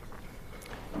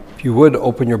If you would,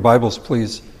 open your Bibles,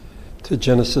 please, to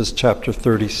Genesis chapter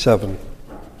 37.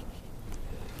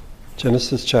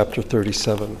 Genesis chapter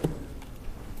 37.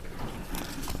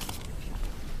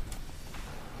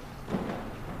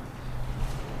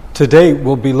 Today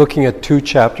we'll be looking at two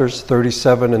chapters,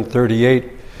 37 and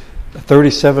 38.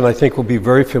 37, I think, will be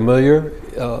very familiar,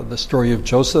 the story of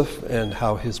Joseph and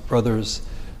how his brothers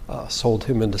sold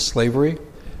him into slavery.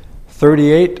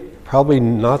 38, probably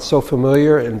not so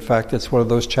familiar. In fact, it's one of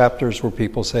those chapters where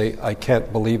people say, I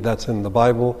can't believe that's in the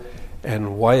Bible,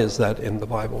 and why is that in the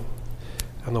Bible?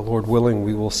 And the Lord willing,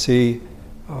 we will see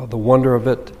the wonder of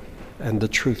it and the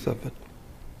truth of it.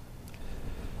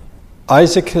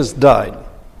 Isaac has died.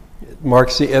 It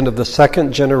marks the end of the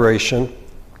second generation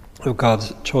of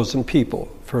God's chosen people.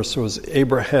 First was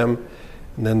Abraham,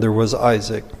 and then there was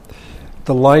Isaac.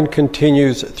 The line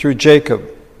continues through Jacob,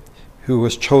 who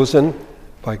was chosen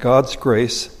by God's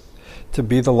grace to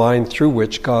be the line through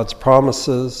which God's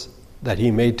promises that he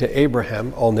made to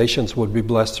Abraham, all nations would be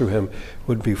blessed through him,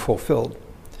 would be fulfilled.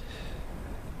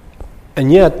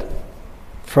 And yet,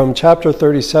 from chapter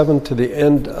 37 to the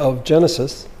end of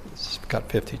Genesis, it's got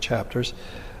 50 chapters,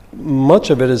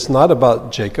 much of it is not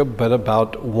about Jacob, but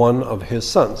about one of his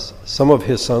sons. Some of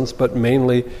his sons, but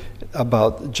mainly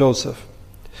about Joseph.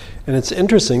 And it's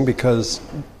interesting because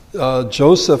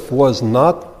Joseph was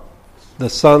not the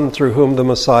son through whom the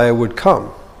Messiah would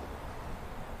come.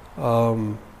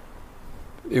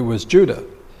 It was Judah.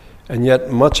 And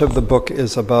yet much of the book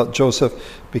is about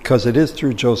Joseph because it is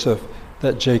through Joseph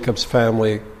that Jacob's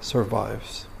family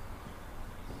survives.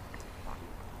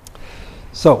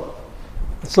 So,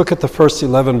 let's look at the first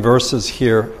 11 verses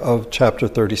here of chapter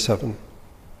 37.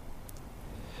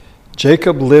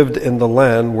 Jacob lived in the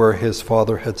land where his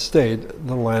father had stayed,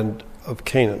 the land of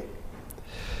Canaan.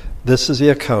 This is the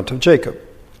account of Jacob.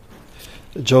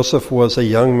 Joseph was a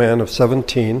young man of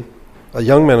 17. A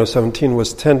young man of 17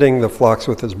 was tending the flocks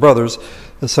with his brothers,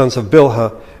 the sons of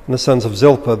Bilhah and the sons of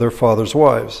Zilpah, their father's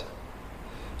wives,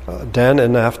 Dan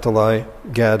and Naphtali,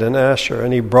 Gad and Asher,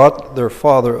 and he brought their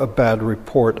father a bad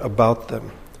report about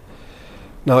them.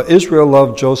 Now Israel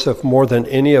loved Joseph more than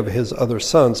any of his other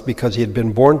sons because he had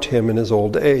been born to him in his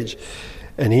old age,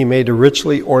 and he made a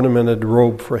richly ornamented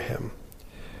robe for him.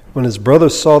 When his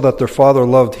brothers saw that their father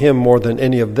loved him more than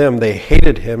any of them, they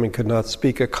hated him and could not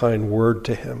speak a kind word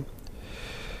to him.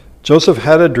 Joseph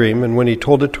had a dream, and when he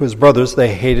told it to his brothers,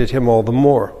 they hated him all the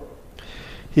more.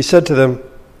 He said to them,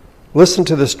 "Listen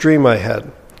to this dream I had.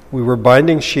 We were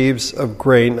binding sheaves of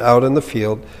grain out in the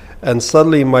field, and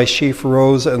suddenly my sheaf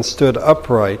rose and stood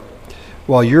upright,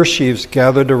 while your sheaves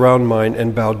gathered around mine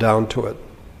and bowed down to it."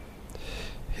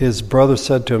 His brother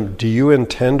said to him, "Do you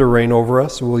intend to reign over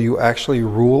us? Will you actually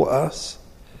rule us?"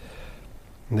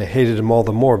 And they hated him all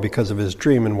the more because of his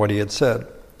dream and what he had said.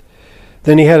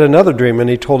 Then he had another dream,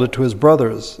 and he told it to his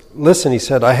brothers. "Listen," he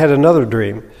said, "I had another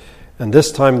dream, and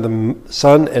this time the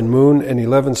sun and moon and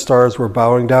 11 stars were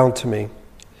bowing down to me."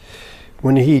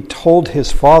 When he told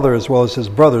his father as well as his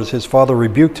brothers, his father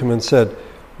rebuked him and said,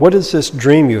 "What is this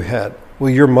dream you had? Will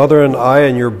your mother and I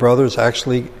and your brothers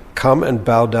actually come and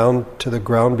bow down to the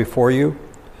ground before you?"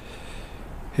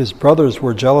 His brothers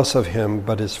were jealous of him,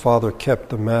 but his father kept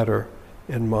the matter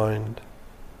in mind.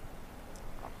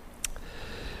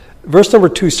 Verse number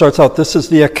 2 starts out, this is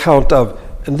the account of,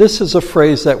 and this is a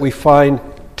phrase that we find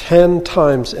 10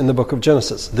 times in the book of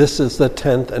Genesis. This is the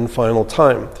 10th and final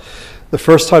time. The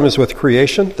first time is with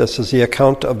creation. This is the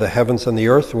account of the heavens and the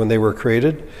earth when they were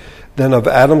created. Then of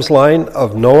Adam's line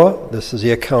of Noah. This is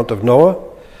the account of Noah.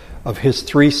 Of his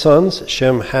 3 sons,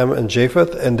 Shem, Ham, and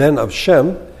Japheth. And then of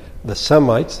Shem, the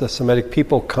Semites, the Semitic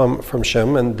people come from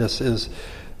Shem, and this is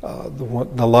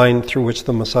the line through which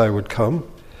the Messiah would come.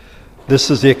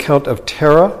 This is the account of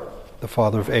Terah, the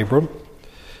father of Abram.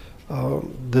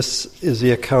 This is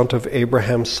the account of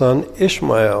Abraham's son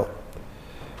Ishmael.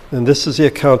 And this is the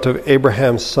account of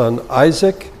Abraham's son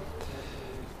Isaac.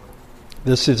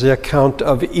 This is the account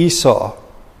of Esau.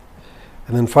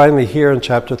 And then finally here in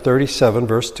chapter 37,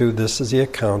 verse 2, this is the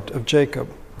account of Jacob.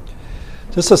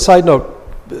 Just a side note,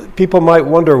 people might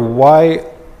wonder, why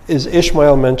is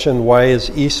Ishmael mentioned? Why is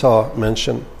Esau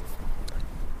mentioned?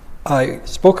 I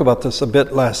spoke about this a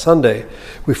bit last Sunday.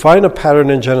 We find a pattern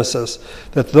in Genesis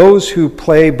that those who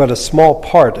play but a small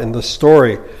part in the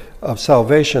story of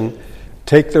salvation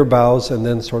take their bows and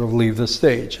then sort of leave the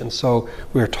stage. And so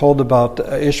we are told about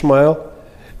Ishmael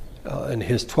and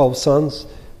his 12 sons,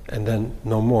 and then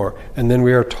no more. And then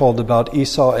we are told about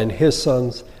Esau and his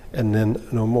sons, and then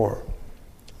no more.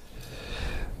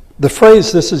 The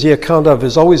phrase "this is the account of"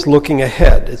 is always looking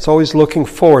ahead. It's always looking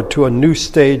forward to a new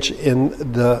stage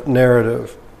in the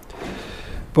narrative.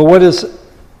 But what is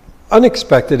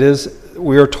unexpected is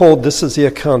we are told this is the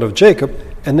account of Jacob,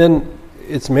 and then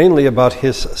it's mainly about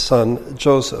his son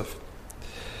Joseph.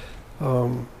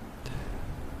 That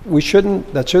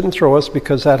shouldn't throw us,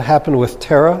 because that happened with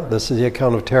Terah. This is the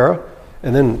account of Terah.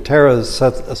 And then Terah is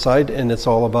set aside, and it's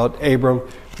all about Abram,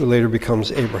 who later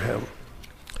becomes Abraham.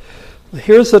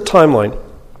 Here's the timeline.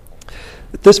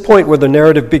 At this point where the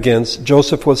narrative begins,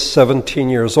 Joseph was 17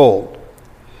 years old,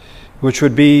 which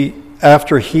would be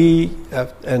after he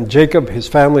and Jacob, his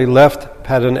family, left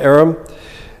Paddan Aram.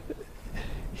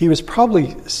 He was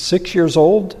probably 6 years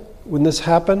old when this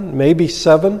happened, maybe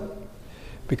 7,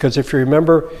 because if you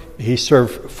remember, he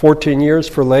served 14 years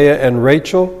for Leah and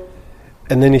Rachel,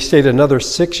 and then he stayed another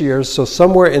 6 years, so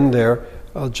somewhere in there,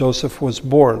 Joseph was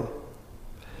born.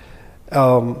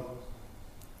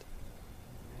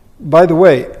 By the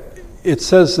way, it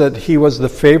says that he was the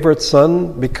favorite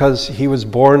son because he was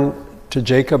born to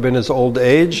Jacob in his old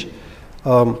age.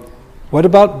 What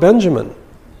about Benjamin?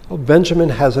 Well, Benjamin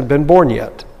hasn't been born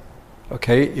yet.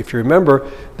 Okay, if you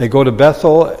remember, they go to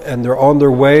Bethel and they're on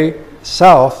their way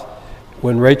south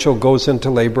when Rachel goes into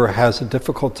labor, has a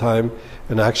difficult time,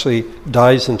 and actually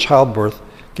dies in childbirth,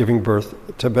 giving birth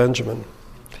to Benjamin.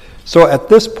 So at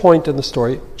this point in the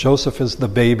story, Joseph is the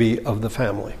baby of the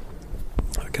family.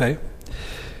 Okay?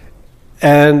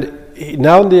 And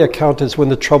now the account is when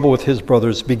the trouble with his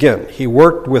brothers began. He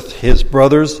worked with his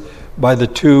brothers by the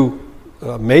two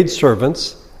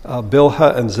maidservants,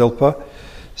 Bilhah and Zilpah.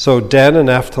 So Dan and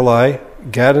Naphtali,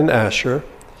 Gad and Asher.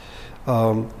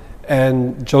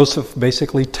 And Joseph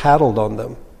basically tattled on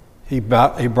them. He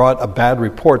brought a bad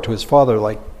report to his father,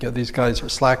 like, these guys are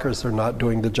slackers, they're not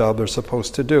doing the job they're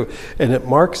supposed to do. And it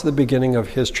marks the beginning of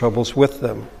his troubles with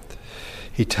them.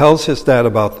 He tells his dad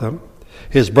about them.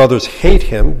 His brothers hate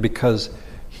him because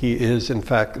he is, in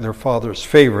fact, their father's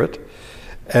favorite.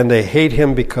 And they hate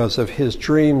him because of his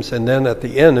dreams. And then at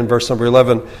the end, in verse number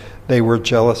 11, they were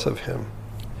jealous of him.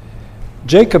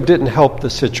 Jacob didn't help the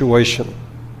situation.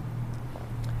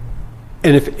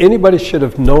 And if anybody should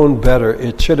have known better,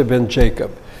 it should have been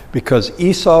Jacob, because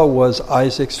Esau was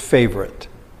Isaac's favorite.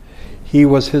 He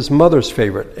was his mother's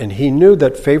favorite, and he knew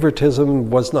that favoritism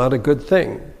was not a good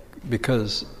thing,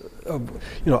 because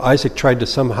Isaac tried to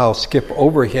somehow skip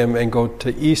over him and go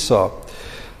to Esau.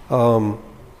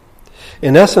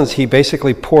 In essence, he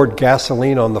basically poured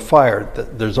gasoline on the fire.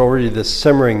 There's already this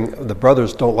simmering, the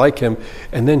brothers don't like him,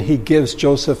 and then he gives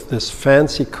Joseph this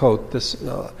fancy coat, this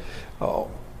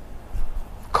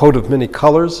coat of many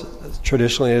colors,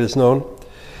 traditionally it is known.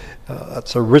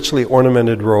 It's a richly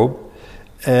ornamented robe.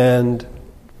 And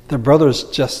the brothers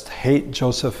just hate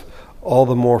Joseph all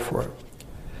the more for it.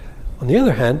 On the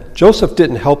other hand, Joseph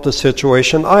didn't help the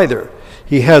situation either.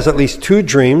 He has at least 2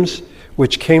 dreams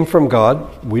which came from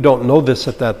God. We don't know this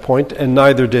at that point, and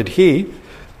neither did he.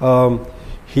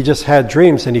 He just had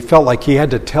dreams, and he felt like he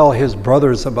had to tell his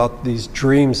brothers about these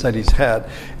dreams that he's had.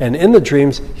 And in the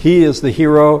dreams, he is the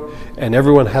hero, and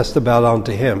everyone has to bow down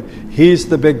to him. He's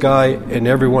the big guy, and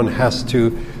everyone has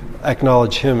to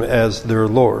acknowledge him as their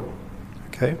Lord.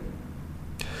 Okay?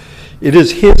 It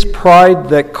is his pride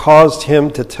that caused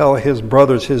him to tell his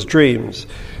brothers his dreams.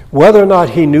 Whether or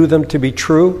not he knew them to be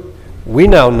true, we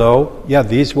now know,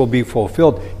 these will be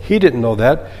fulfilled. He didn't know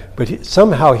that, but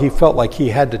somehow he felt like he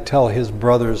had to tell his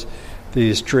brothers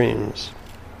these dreams.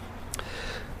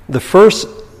 The first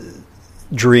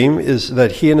dream is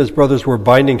that he and his brothers were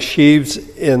binding sheaves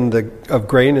of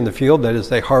grain in the field. That is,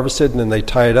 they harvested and then they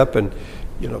tie it up and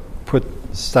put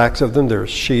stacks of them. They're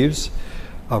sheaves.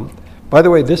 By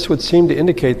the way, this would seem to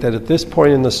indicate that at this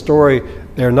point in the story,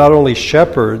 they're not only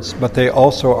shepherds, but they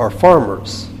also are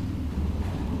farmers.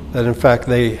 That in fact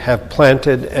they have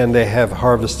planted and they have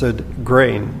harvested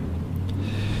grain.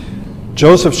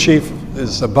 Joseph's sheaf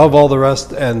is above all the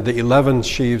rest, and the 11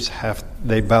 sheaves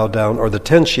they bow down, or the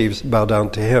 10 sheaves bow down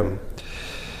to him.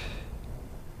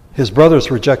 His brothers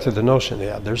rejected the notion,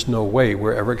 there's no way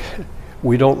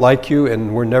we don't like you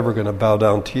and we're never going to bow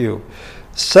down to you.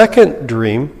 Second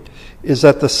dream is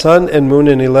that the sun and moon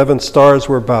and 11 stars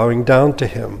were bowing down to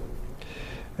him.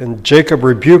 And Jacob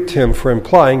rebuked him for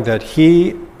implying that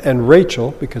he and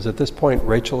Rachel, because at this point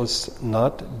Rachel is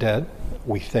not dead,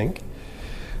 we think,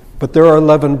 but there are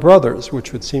 11 brothers,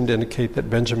 which would seem to indicate that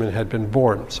Benjamin had been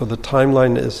born. So the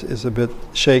timeline is a bit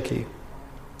shaky.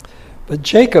 But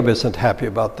Jacob isn't happy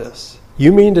about this.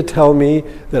 You mean to tell me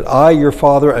that I, your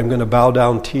father, am going to bow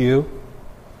down to you?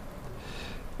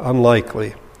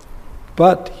 Unlikely.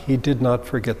 But he did not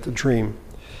forget the dream.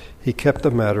 He kept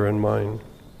the matter in mind.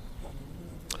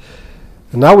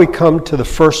 And now we come to the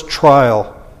first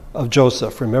trial of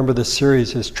Joseph. Remember the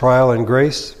series, his trial and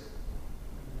grace?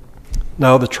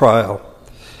 Now the trial.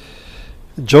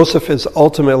 Joseph is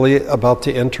ultimately about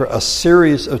to enter a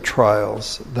series of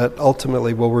trials that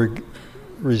ultimately will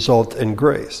result in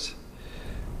grace.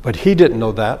 But he didn't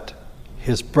know that.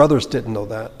 His brothers didn't know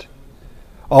that.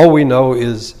 All we know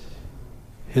is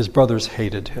his brothers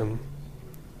hated him.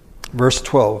 Verse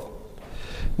 12.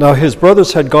 Now his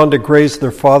brothers had gone to graze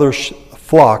their father's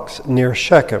flocks near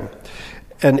Shechem.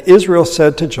 And Israel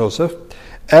said to Joseph,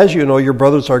 "As you know, your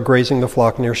brothers are grazing the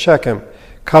flock near Shechem.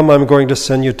 Come, I'm going to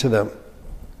send you to them."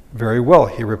 "Very well,"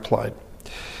 he replied.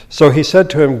 So he said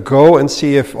to him, "Go and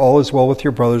see if all is well with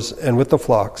your brothers and with the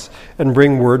flocks, and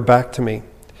bring word back to me."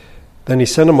 Then he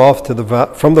sent him off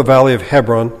from the valley of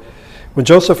Hebron. When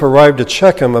Joseph arrived at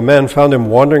Shechem, a man found him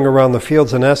wandering around the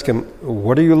fields and asked him,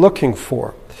 "What are you looking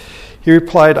for?" He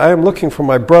replied, "I am looking for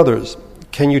my brothers.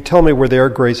 Can you tell me where they are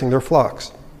grazing their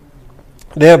flocks?"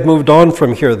 "They have moved on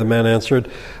from here," the man answered.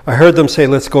 "I heard them say,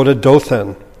 'Let's go to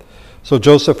Dothan.'" So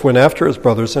Joseph went after his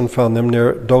brothers and found them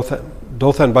near Dothan.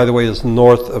 Dothan, by the way, is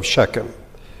north of Shechem.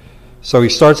 So he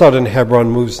starts out in Hebron,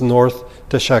 moves north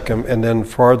to Shechem, and then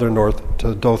farther north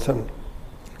to Dothan.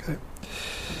 Okay.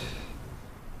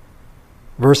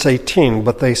 Verse 18,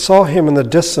 "But they saw him in the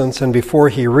distance, and before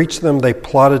he reached them, they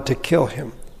plotted to kill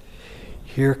him."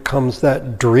 "Here comes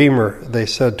that dreamer," they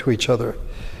said to each other.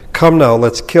 "Come now,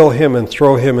 let's kill him and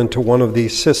throw him into one of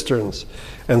these cisterns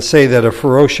and say that a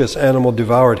ferocious animal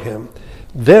devoured him.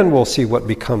 Then we'll see what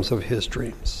becomes of his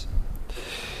dreams."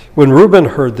 When Reuben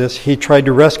heard this, he tried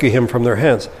to rescue him from their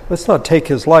hands. "Let's not take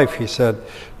his life," he said.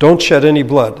 "Don't shed any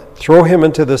blood. Throw him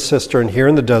into this cistern here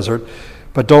in the desert,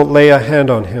 but don't lay a hand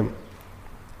on him."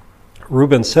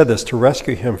 Reuben said this to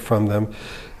rescue him from them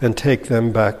and take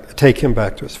him back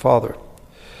to his father.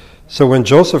 So when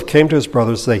Joseph came to his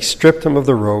brothers, they stripped him of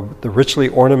the robe, the richly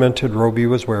ornamented robe he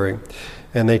was wearing,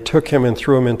 and they took him and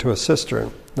threw him into a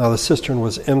cistern. Now the cistern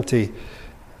was empty.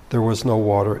 There was no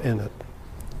water in it.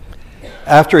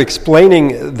 After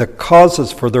explaining the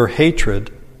causes for their hatred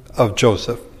of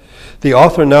Joseph, the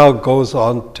author now goes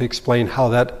on to explain how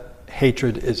that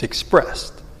hatred is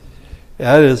expressed.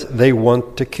 That is, they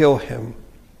want to kill him.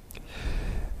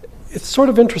 It's sort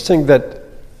of interesting that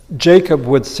Jacob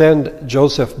would send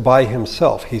Joseph by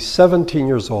himself. He's 17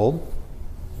 years old.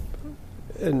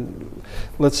 And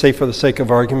let's say for the sake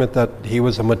of argument that he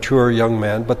was a mature young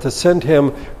man, but to send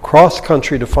him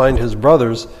cross-country to find his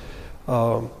brothers,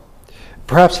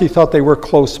 perhaps he thought they were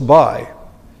close by.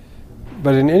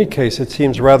 But in any case, it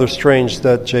seems rather strange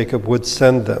that Jacob would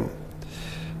send them.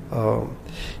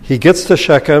 He gets to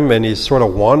Shechem and he's sort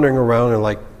of wandering around, and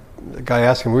like the guy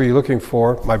asks him, "What are you looking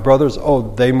for?" "My brothers." "Oh,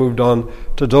 they moved on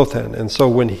to Dothan." And so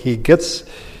when he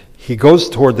goes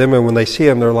toward them, and when they see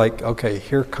him, they're like, "Okay,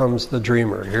 here comes the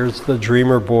dreamer. Here's the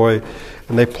dreamer boy,"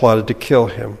 and they plotted to kill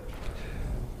him.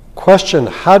 Question,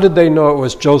 how did they know it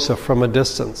was Joseph from a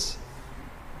distance?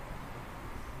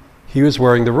 He was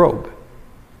wearing the robe.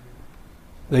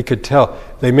 They could tell.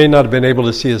 They may not have been able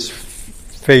to see his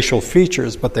facial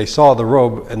features, but they saw the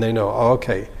robe, and they know, oh,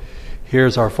 okay,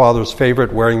 here's our father's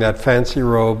favorite wearing that fancy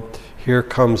robe. Here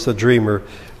comes the dreamer.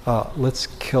 Let's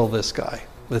kill this guy.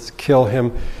 Let's kill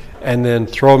him and then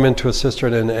throw him into a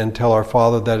cistern and tell our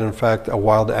father that, in fact, a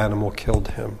wild animal killed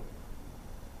him.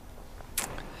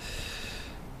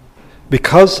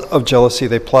 Because of jealousy,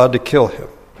 they plotted to kill him.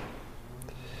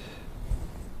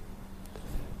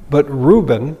 But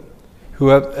Reuben,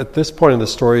 who at this point in the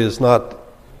story is not,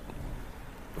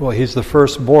 well, he's the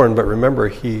firstborn, but remember,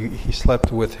 he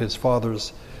slept with his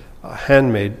father's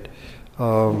handmaid.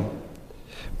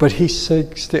 But he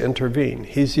seeks to intervene.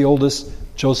 He's the oldest,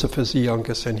 Joseph is the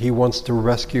youngest, and he wants to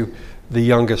rescue the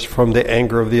youngest from the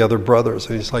anger of the other brothers.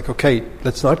 And he's like, okay,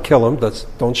 let's not kill him.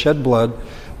 Don't shed blood.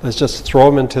 Let's just throw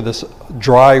him into this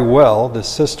dry well, this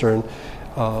cistern.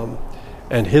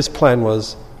 And his plan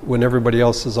was, when everybody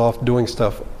else is off doing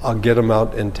stuff, I'll get him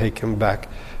out and take him back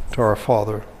to our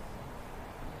father.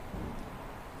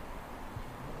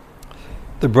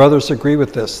 The brothers agree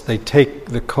with this. They take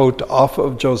the coat off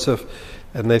of Joseph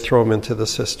and they throw him into the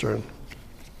cistern.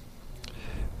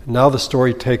 Now the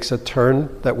story takes a turn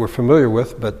that we're familiar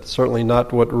with, but certainly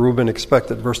not what Reuben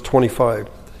expected. Verse 25.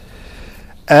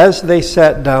 As they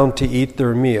sat down to eat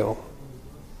their meal.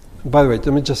 By the way,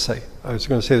 let me just say, I was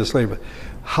going to say this later, but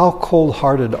how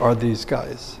cold-hearted are these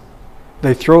guys?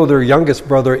 They throw their youngest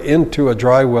brother into a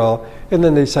dry well, and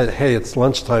then they say, hey, it's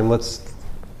lunchtime, let's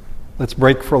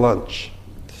break for lunch.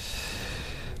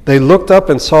 They looked up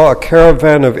and saw a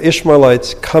caravan of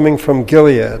Ishmaelites coming from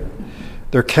Gilead.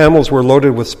 Their camels were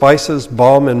loaded with spices,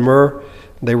 balm, and myrrh.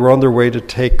 They were on their way to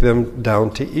take them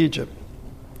down to Egypt.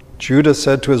 Judah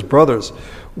said to his brothers,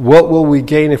 What will we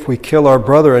gain if we kill our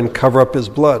brother and cover up his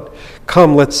blood?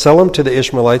 Come, let's sell him to the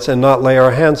Ishmaelites and not lay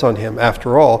our hands on him.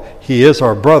 After all, he is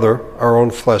our brother, our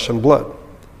own flesh and blood."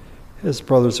 His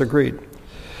brothers agreed.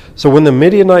 So when the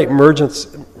Midianite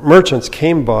merchants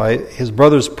came by, his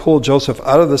brothers pulled Joseph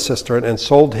out of the cistern and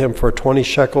sold him for 20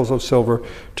 shekels of silver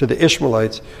to the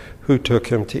Ishmaelites, who took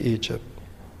him to Egypt.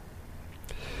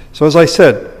 So as I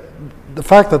said, the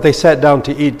fact that they sat down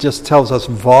to eat just tells us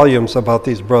volumes about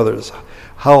these brothers,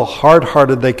 how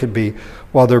hard-hearted they could be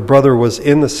while their brother was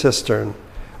in the cistern.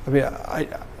 I mean,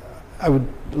 I would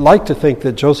like to think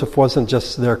that Joseph wasn't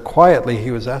just there quietly.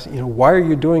 He was asking, "Why are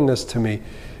you doing this to me?"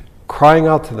 Crying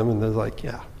out to them, and they're like,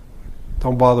 "Yeah,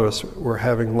 don't bother us, we're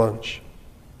having lunch."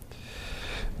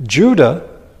 Judah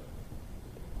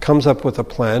comes up with a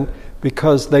plan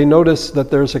because they notice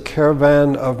that there's a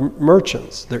caravan of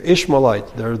merchants. They're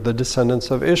Ishmaelites. They're the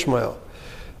descendants of Ishmael.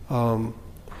 And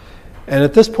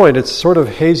at this point, it's sort of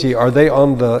hazy. Are they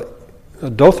on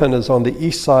Dothan is on the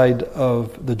east side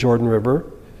of the Jordan River,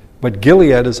 but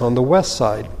Gilead is on the west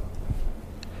side.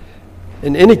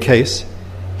 In any case,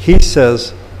 he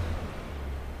says,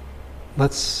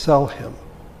 "Let's sell him.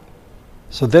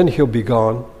 So then he'll be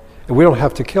gone, and we don't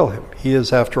have to kill him. He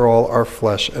is, after all, our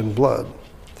flesh and blood."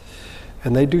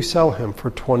 And they do sell him for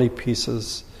 20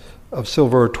 pieces of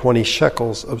silver, or 20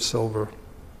 shekels of silver.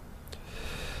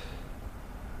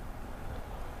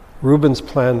 Reuben's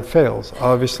plan fails.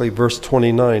 Obviously, verse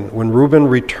 29, when Reuben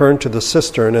returned to the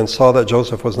cistern and saw that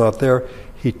Joseph was not there,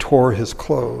 he tore his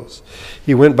clothes.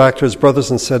 He went back to his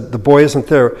brothers and said, "The boy isn't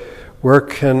there. Where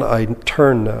can I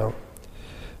turn now?"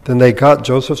 Then they got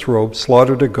Joseph's robe,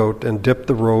 slaughtered a goat, and dipped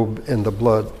the robe in the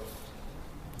blood.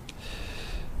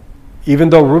 Even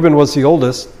though Reuben was the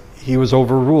oldest, he was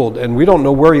overruled. And we don't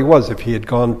know where he was, if he had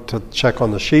gone to check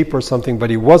on the sheep or something, but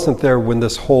he wasn't there when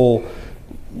this whole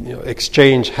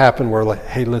exchange happened where, like,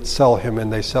 "Hey, let's sell him,"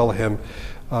 and they sell him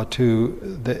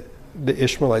to the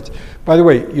Ishmaelites. By the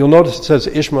way, you'll notice it says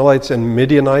Ishmaelites and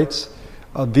Midianites.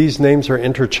 These names are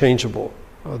interchangeable.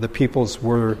 The peoples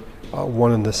were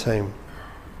one and the same.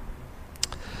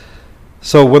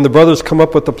 So when the brothers come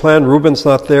up with the plan, Reuben's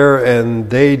not there,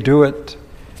 and they do it,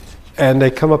 and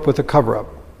they come up with a cover-up.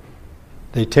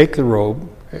 They take the robe,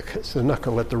 so they're not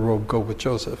going to let the robe go with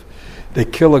Joseph. They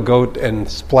kill a goat and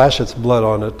splash its blood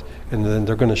on it, and then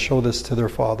they're going to show this to their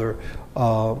father.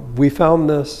 "We found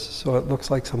this, so it looks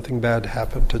like something bad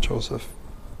happened to Joseph."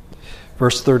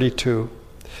 Verse 32,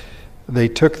 they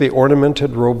took the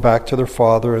ornamented robe back to their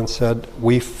father and said,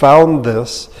 "We found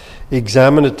this.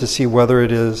 Examine it to see whether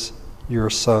it is your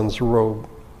son's robe."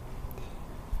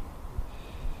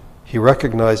 He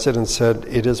recognized it and said,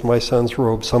 "It is my son's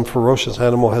robe. Some ferocious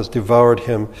animal has devoured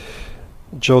him.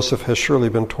 Joseph has surely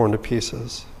been torn to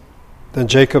pieces." Then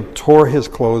Jacob tore his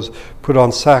clothes, put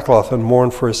on sackcloth, and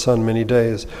mourned for his son many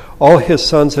days. All his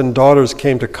sons and daughters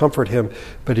came to comfort him,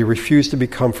 but he refused to be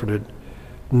comforted.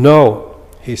 "No,"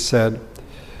 he said,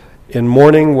 "in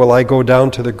mourning will I go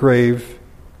down to the grave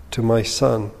to my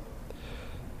son."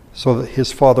 So that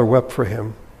his father wept for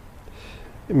him.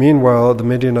 Meanwhile, the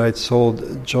Midianites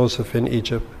sold Joseph in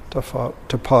Egypt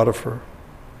to Potiphar.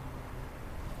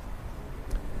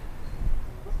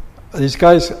 Are these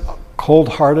guys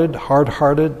cold-hearted,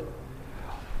 hard-hearted?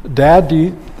 "Dad,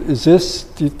 does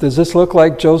this look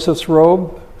like Joseph's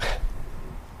robe?"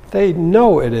 They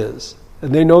know it is,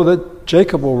 and they know that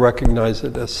Jacob will recognize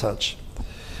it as such.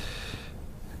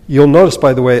 You'll notice,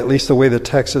 by the way, at least the way the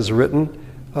text is written,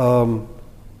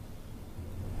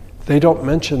 they don't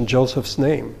mention Joseph's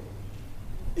name.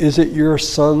 "Is it your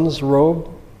son's robe?"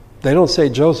 They don't say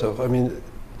Joseph. I mean,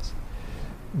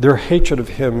 their hatred of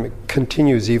him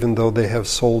continues even though they have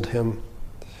sold him.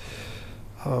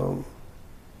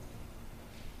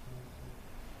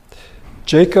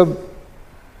 Jacob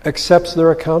accepts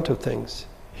their account of things.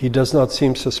 He does not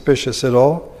seem suspicious at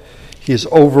all. He is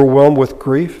overwhelmed with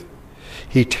grief.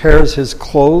 He tears his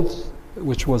clothes,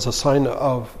 which was a sign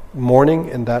of mourning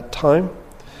in that time.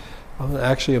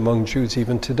 Actually, among Jews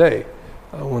even today,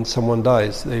 when someone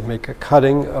dies, they make a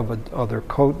cutting of their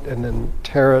coat and then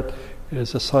tear it. It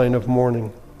is a sign of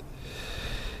mourning.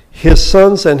 His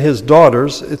sons and his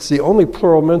daughters, it's the only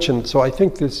plural mention, so I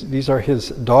think these are his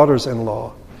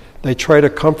daughters-in-law. They try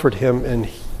to comfort him, and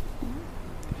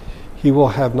he will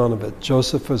have none of it.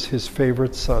 Joseph was his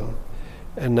favorite son,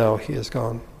 and now he is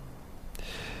gone.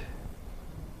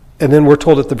 And then we're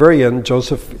told at the very end,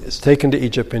 Joseph is taken to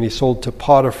Egypt, and he's sold to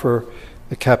Potiphar,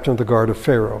 the captain of the guard of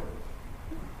Pharaoh.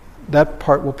 That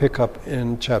part we'll pick up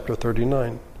in chapter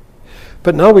 39.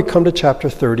 But now we come to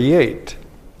chapter 38,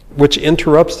 which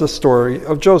interrupts the story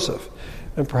of Joseph.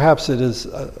 And perhaps it is,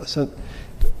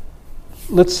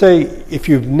 let's say if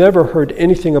you've never heard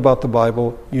anything about the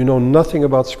Bible, you know nothing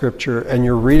about Scripture, and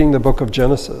you're reading the book of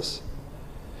Genesis.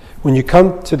 When you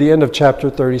come to the end of chapter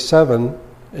 37,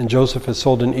 and Joseph is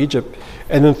sold in Egypt,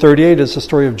 and then 38 is the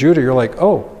story of Judah, you're like,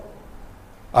 oh,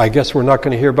 I guess we're not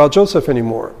going to hear about Joseph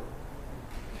anymore.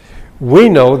 We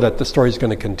know that the story is going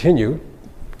to continue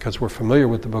because we're familiar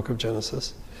with the book of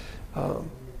Genesis.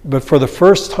 But for the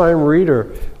first-time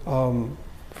reader,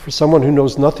 for someone who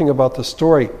knows nothing about the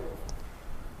story,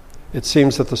 it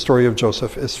seems that the story of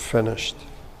Joseph is finished.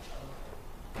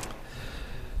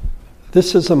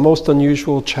 This is a most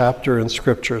unusual chapter in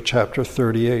Scripture, chapter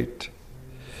 38.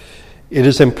 It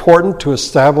is important to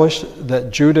establish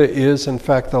that Judah is, in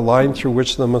fact, the line through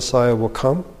which the Messiah will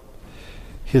come.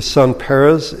 His son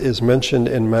Perez is mentioned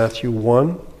in Matthew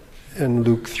 1 and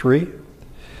Luke 3.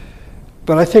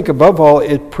 But I think above all,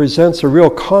 it presents a real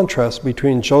contrast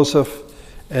between Joseph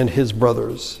and his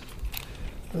brothers.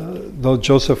 Though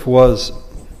Joseph was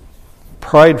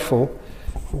prideful,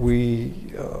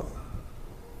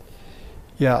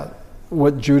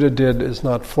 what Judah did is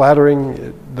not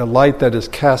flattering. The light that is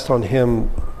cast on him,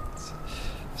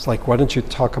 it's like, why don't you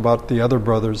talk about the other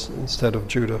brothers instead of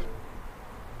Judah?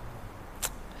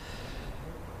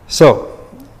 So,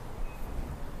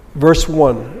 verse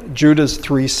 1, Judah's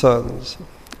 3 sons.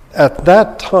 At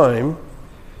that time,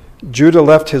 Judah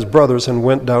left his brothers and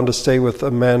went down to stay with a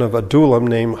man of Adullam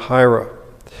named Hira.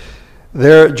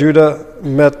 There Judah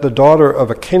met the daughter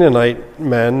of a Canaanite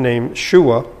man named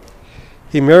Shua.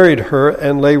 He married her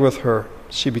and lay with her.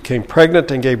 She became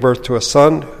pregnant and gave birth to a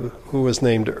son who was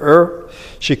named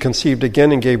She conceived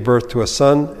again and gave birth to a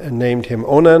son and named him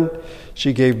Onan.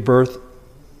 She gave birth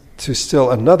to still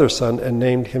another son and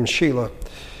named him Shelah.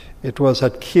 It was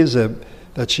at Kizib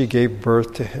that she gave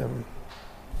birth to him.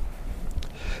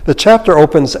 The chapter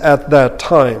opens at that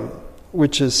time,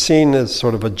 which is seen as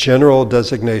sort of a general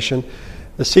designation.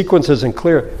 The sequence isn't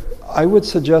clear. I would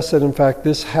suggest that, in fact,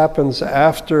 this happens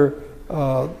after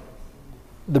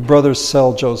the brothers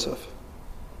sell Joseph.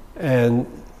 And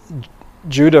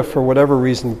Judah, for whatever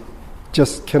reason,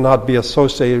 just cannot be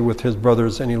associated with his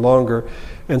brothers any longer.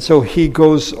 And so he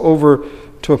goes over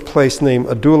to a place named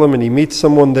Adullam, and he meets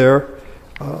someone there,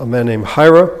 a man named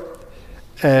Hira.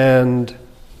 And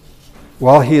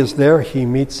while he is there, he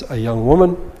meets a young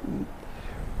woman.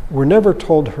 We're never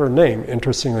told her name,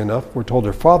 interestingly enough. We're told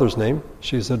her father's name.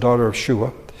 She's the daughter of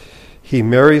Shua. He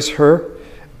marries her,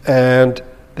 and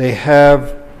they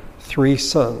have 3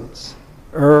 sons,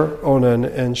 Onan,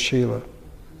 and Shelah.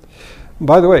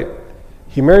 By the way,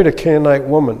 he married a Canaanite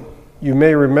woman. You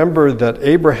may remember that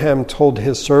Abraham told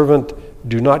his servant,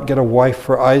 do not get a wife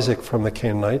for Isaac from the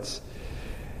Canaanites.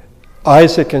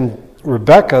 Isaac and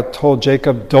Rebekah told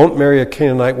Jacob, don't marry a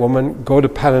Canaanite woman, go to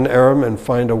Paddan Aram and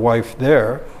find a wife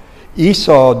there.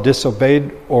 Esau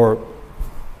disobeyed, or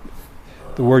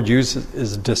the word used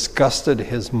is disgusted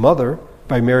his mother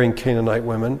by marrying Canaanite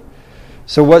women.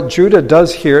 So what Judah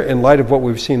does here, in light of what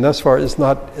we've seen thus far, is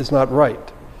not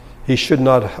right. He should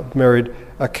not have married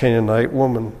a Canaanite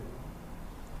woman.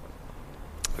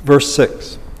 Verse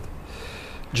 6.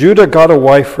 Judah got a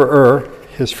wife for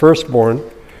his firstborn.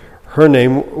 Her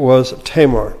name was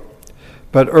Tamar.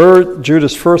 But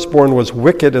Judah's firstborn, was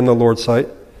wicked in the Lord's sight,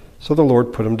 so the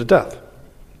Lord put him to death.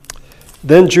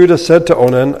 Then Judah said to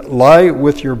Onan, lie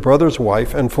with your brother's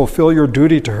wife and fulfill your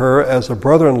duty to her as a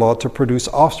brother-in-law to produce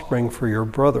offspring for your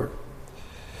brother.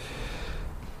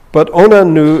 But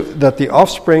Onan knew that the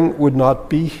offspring would not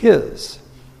be his.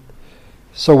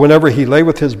 So whenever he lay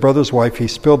with his brother's wife, he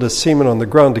spilled his semen on the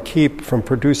ground to keep from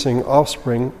producing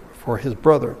offspring for his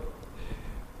brother.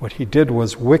 What he did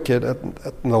was wicked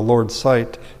in the Lord's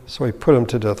sight, so he put him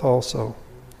to death also.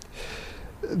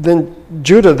 Then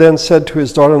Judah then said to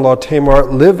his daughter-in-law Tamar,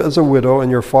 live as a widow in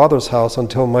your father's house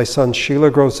until my son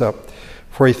Shelah grows up,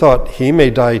 for he thought he may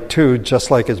die too,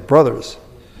 just like his brothers.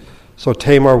 So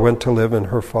Tamar went to live in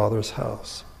her father's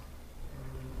house.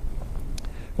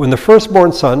 When the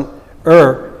firstborn son,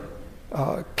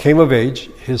 came of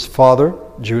age, his father,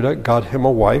 Judah, got him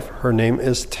a wife. Her name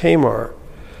is Tamar.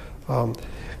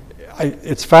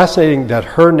 It's fascinating that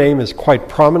her name is quite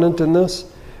prominent in this,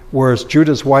 whereas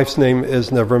Judah's wife's name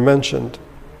is never mentioned.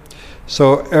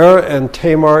 So and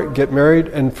Tamar get married,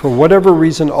 and for whatever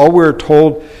reason, all we're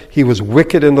told, he was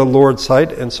wicked in the Lord's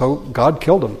sight, and so God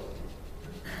killed him.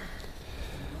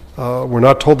 We're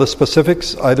not told the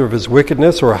specifics either of his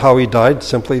wickedness or how he died,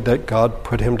 simply that God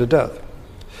put him to death.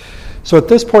 So at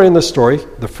this point in the story,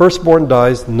 the firstborn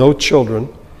dies, no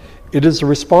children. It is the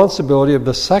responsibility of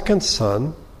the second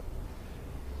son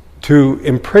to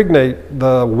impregnate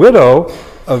the widow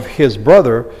of his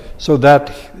brother so that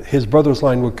his brother's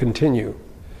line would continue.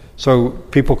 So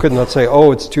people could not say,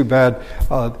 oh, it's too bad.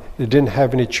 It didn't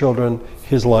have any children.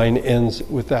 His line ends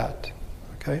with that.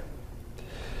 Okay?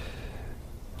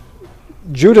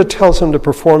 Judah tells him to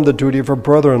perform the duty of a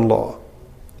brother-in-law.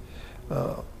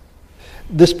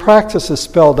 This practice is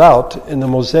spelled out in the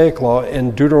Mosaic Law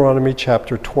in Deuteronomy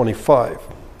chapter 25.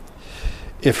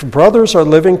 If brothers are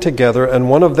living together and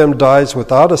one of them dies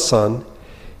without a son,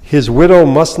 his widow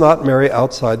must not marry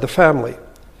outside the family.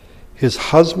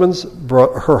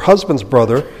 Her husband's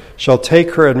brother shall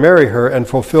take her and marry her and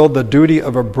fulfill the duty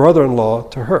of a brother-in-law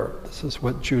to her. This is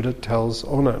what Judah tells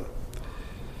Onan.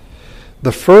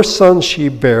 The first son she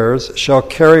bears shall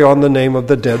carry on the name of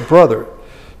the dead brother,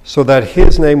 so that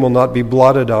his name will not be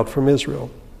blotted out from Israel.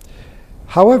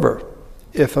 However,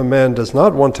 if a man does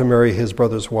not want to marry his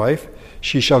brother's wife,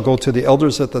 she shall go to the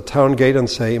elders at the town gate and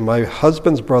say, my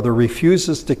husband's brother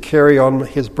refuses to carry on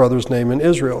his brother's name in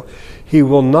Israel. He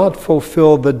will not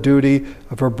fulfill the duty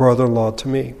of her brother-in-law to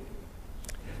me.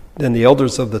 Then the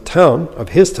elders of the town, of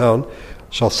his town,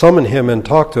 shall summon him and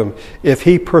talk to him. If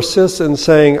he persists in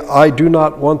saying, I do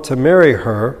not want to marry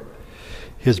her,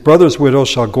 his brother's widow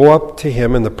shall go up to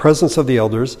him in the presence of the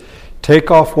elders, take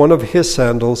off one of his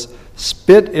sandals,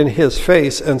 spit in his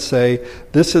face, and say,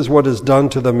 this is what is done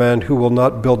to the man who will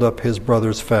not build up his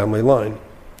brother's family line.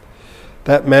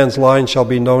 That man's line shall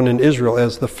be known in Israel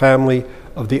as the family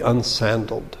of the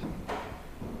unsandaled.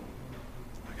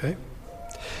 Okay?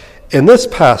 In this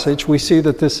passage, we see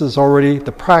that this is already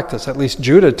the practice. At least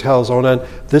Judah tells Onan,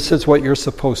 this is what you're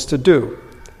supposed to do.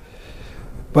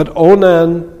 But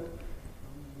Onan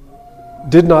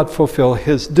did not fulfill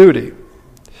his duty,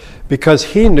 because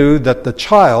he knew that the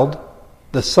child,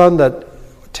 the son that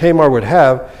Tamar would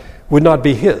have, would not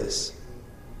be his.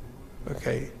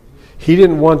 Okay? He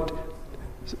didn't want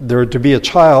there to be a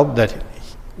child that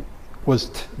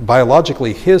was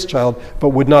biologically his child, but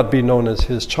would not be known as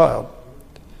his child.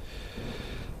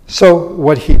 So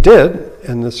what he did,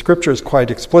 and the scripture is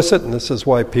quite explicit, and this is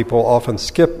why people often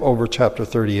skip over chapter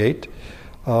 38.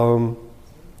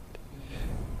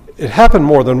 It happened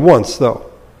more than once,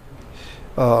 though.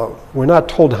 We're not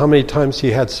told how many times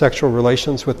he had sexual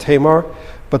relations with Tamar,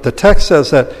 but the text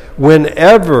says that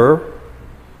whenever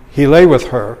he lay with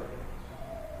her,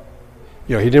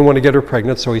 he didn't want to get her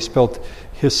pregnant, so he spilled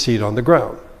his seed on the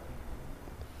ground.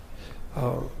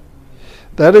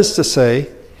 That is to say,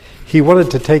 he wanted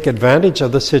to take advantage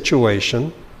of the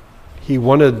situation. He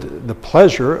wanted the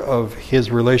pleasure of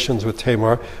his relations with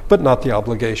Tamar, but not the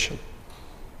obligation.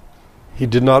 He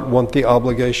did not want the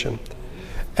obligation.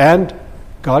 And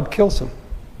God kills him.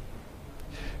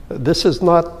 This is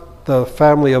not the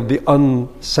family of the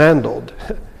unsandaled.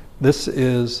 This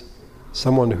is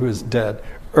someone who is dead.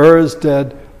 Is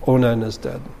dead, Onan is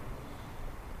dead.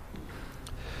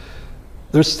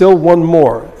 There's still one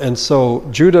more. And so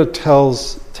Judah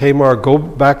tells Tamar, go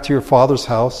back to your father's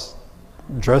house,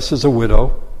 dress as a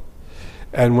widow,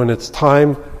 and when it's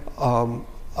time,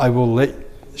 I will let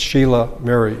Sheila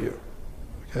marry you.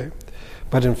 Okay?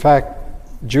 But in fact,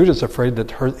 Judah's afraid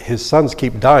that his sons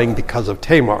keep dying because of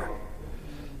Tamar.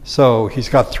 So he's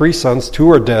got 3 sons, 2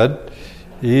 are dead.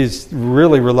 He's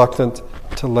really reluctant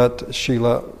to let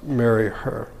Sheila marry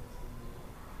her.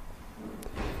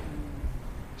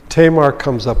 Tamar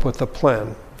comes up with a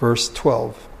plan. Verse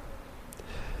 12.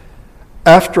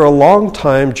 After a long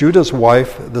time, Judah's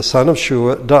wife, the son of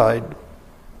Shua, died.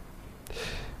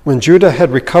 When Judah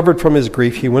had recovered from his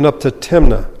grief, he went up to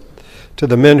Timnah, to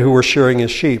the men who were shearing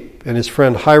his sheep, and his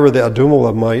friend Hira the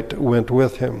Adulamite went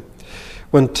with him.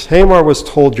 When Tamar was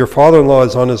told, your father-in-law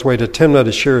is on his way to Timnah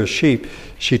to shear his sheep,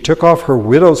 she took off her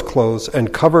widow's clothes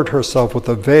and covered herself with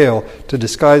a veil to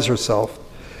disguise herself,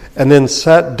 and then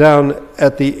sat down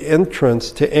at the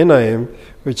entrance to Enaim,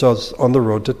 which was on the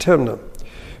road to Timnah.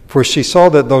 For she saw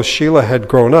that though Sheila had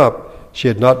grown up, she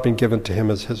had not been given to him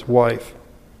as his wife.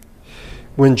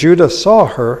 When Judah saw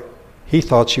her, he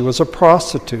thought she was a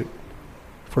prostitute,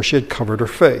 for she had covered her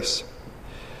face.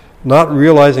 Not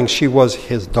realizing she was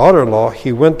his daughter-in-law,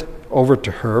 he went over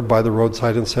to her by the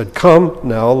roadside and said, come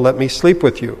now, let me sleep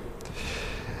with you.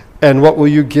 And what will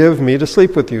you give me to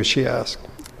sleep with you? She asked.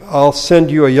 I'll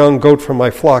send you a young goat from my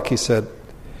flock, he said.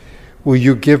 Will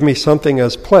you give me something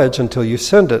as pledge until you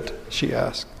send it? She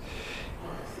asked.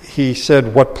 He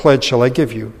said, what pledge shall I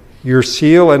give you? Your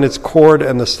seal and its cord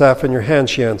and the staff in your hand,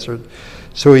 she answered.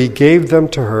 So he gave them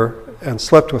to her and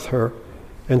slept with her,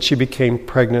 and she became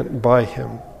pregnant by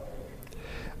him.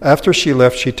 After she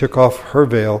left, she took off her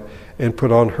veil and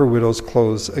put on her widow's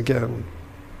clothes again.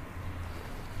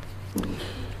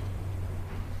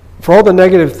 For all the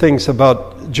negative things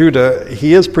about Judah,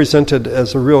 he is presented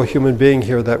as a real human being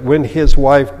here, that when his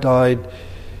wife died,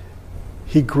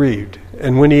 he grieved.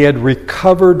 And when he had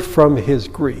recovered from his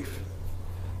grief.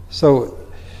 So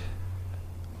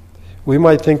we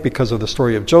might think, because of the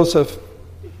story of Joseph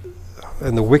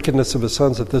and the wickedness of his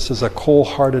sons, that this is a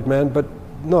cold-hearted man, but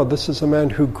no, this is a man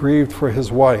who grieved for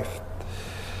his wife.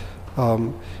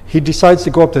 He decides to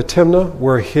go up to Timnah,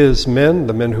 where his men,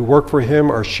 the men who work for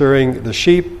him, are shearing the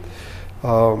sheep,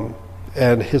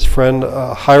 and his friend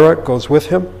Hirak goes with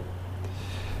him.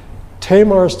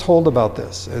 Tamar is told about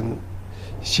this, and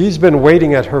she's been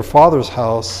waiting at her father's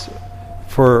house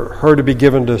for her to be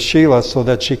given to Shelah so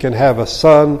that she can have a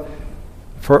son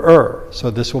for So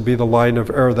this will be the line of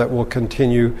that will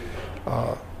continue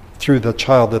through the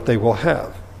child that they will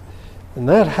have. And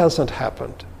that hasn't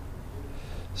happened.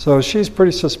 So she's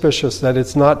pretty suspicious that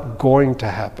it's not going to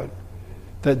happen.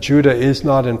 That Judah is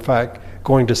not, in fact,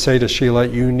 going to say to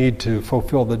Shelah, you need to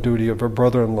fulfill the duty of her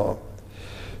brother-in-law.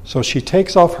 So she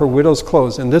takes off her widow's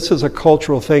clothes, and this is a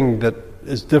cultural thing that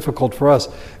is difficult for us.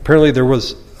 Apparently there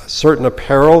was a certain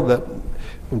apparel that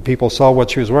when people saw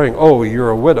what she was wearing, oh, you're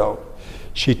a widow.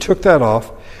 She took that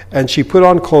off, and she put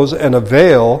on clothes and a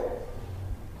veil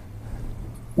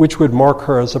which would mark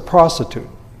her as a prostitute.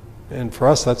 And for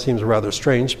us that seems rather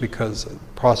strange, because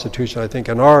prostitution, I think,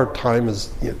 in our time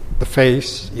is the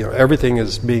face, everything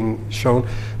is being shown,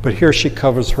 but here she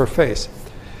covers her face.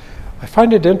 I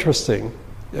find it interesting.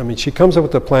 I mean, she comes up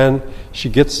with a plan, she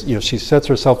gets, she sets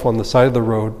herself on the side of the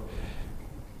road.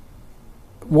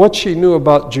 What she knew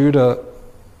about Judah,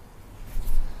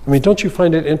 I mean, don't you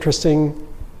find it interesting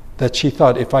that she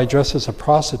thought, if I dress as a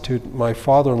prostitute, my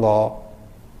father-in-law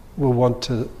will want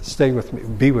to stay with me,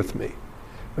 be with me.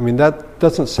 I mean, that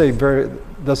doesn't say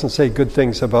good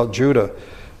things about Judah.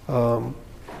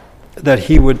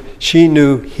 That she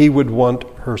knew he would want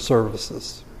her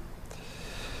services.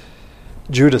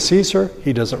 Judah sees her.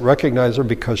 He doesn't recognize her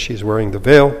because she's wearing the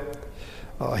veil.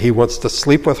 He wants to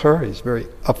sleep with her. He's very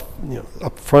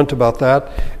upfront about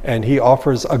that, and he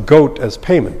offers a goat as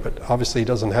payment. But obviously, he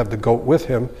doesn't have the goat with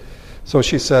him. So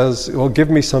she says, "Well, give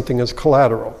me something as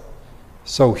collateral."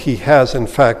 So he has, in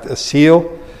fact, a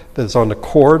seal that's on a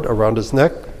cord around his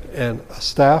neck and a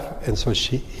staff, and so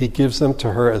he gives them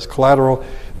to her as collateral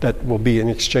that will be in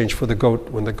exchange for the goat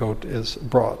when the goat is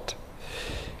brought.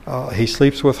 He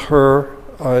sleeps with her,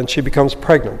 and she becomes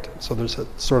pregnant. So there's a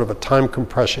sort of a time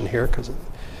compression here, because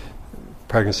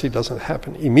pregnancy doesn't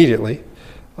happen immediately.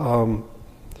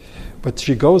 But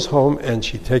she goes home and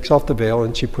she takes off the veil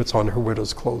and she puts on her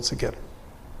widow's clothes again.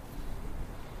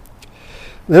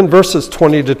 Then verses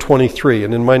 20 to 23,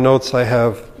 and in my notes I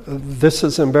have, this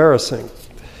is embarrassing.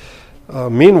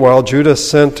 Meanwhile, Judah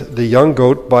sent the young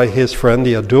goat by his friend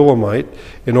the Adullamite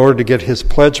in order to get his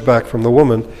pledge back from the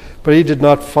woman, but he did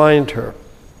not find her.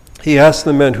 He asked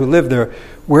the men who lived there,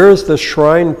 "Where is the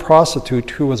shrine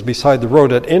prostitute who was beside the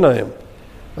road at Enaim?"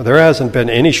 Now, there hasn't been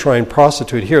any shrine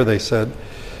prostitute here, they said.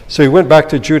 So he went back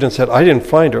to Judah and said, "I didn't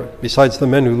find her." Besides, the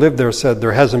men who lived there said,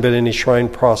 "There hasn't been any shrine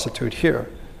prostitute here."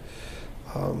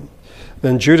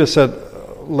 Then Judah said,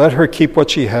 "Let her keep what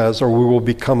she has, or we will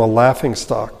become a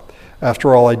laughingstock.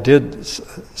 After all, I did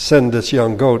send this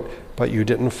young goat, but you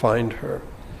didn't find her."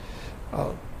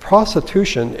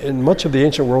 Prostitution in much of the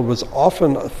ancient world was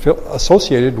often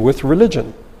associated with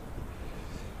religion.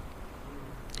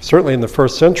 Certainly in the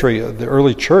first century, the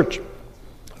early church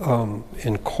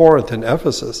in Corinth and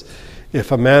Ephesus,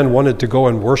 if a man wanted to go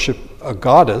and worship a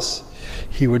goddess,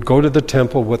 he would go to the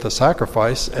temple with a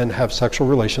sacrifice and have sexual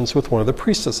relations with one of the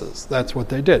priestesses. That's what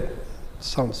they did.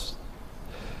 Sounds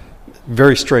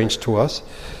very strange to us.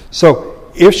 So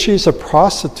if she's a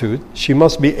prostitute, she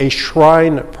must be a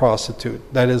shrine prostitute,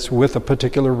 that is, with a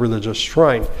particular religious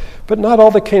shrine. But not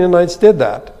all the Canaanites did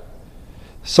that.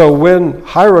 So when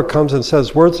Hirak comes and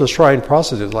says, "Where's the shrine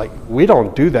prostitute?" Like, we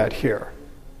don't do that here.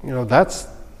 That's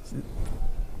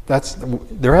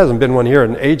there hasn't been one here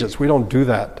in ages. We don't do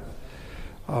that.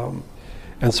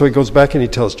 And so he goes back and he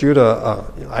tells Judah,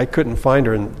 "I couldn't find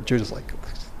her." And Judah's like,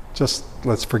 "Just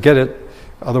let's forget it.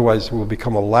 Otherwise we'll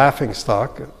become a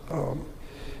laughingstock.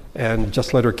 And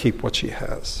just let her keep what she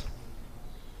has."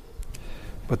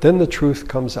 But then the truth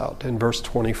comes out in verse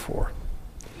 24.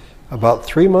 About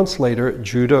 3 months later,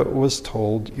 Judah was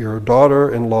told, "Your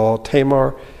daughter-in-law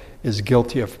Tamar is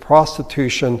guilty of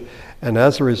prostitution, and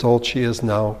as a result she is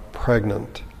now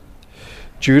pregnant."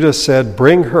 Judah said,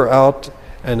 "Bring her out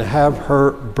and have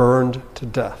her burned to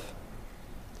death."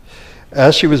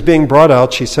 As she was being brought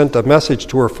out, she sent a message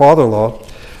to her father-in-law.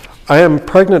 "I am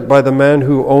pregnant by the man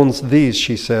who owns these,"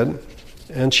 she said.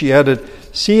 And she added,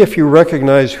 "See if you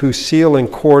recognize whose seal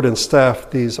and cord and staff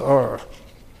these are."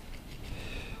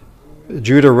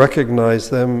 Judah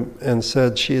recognized them and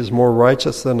said, "She is more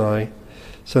righteous than I,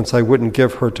 since I wouldn't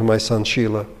give her to my son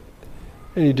Shelah.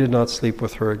 And he did not sleep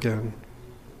with her again.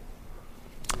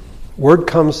 Word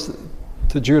comes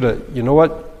to Judah, you know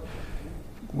what?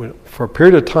 For a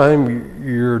period of time,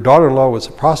 your daughter-in-law was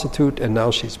a prostitute, and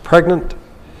now she's pregnant.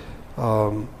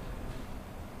 I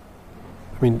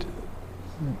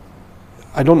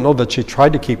don't know that she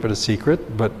tried to keep it a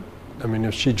secret, but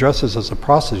if she dresses as a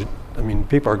prostitute,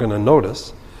 people are going to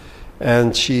notice.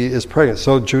 And she is pregnant.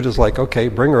 So Judah's like, okay,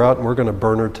 bring her out and we're going to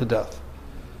burn her to death.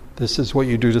 This is what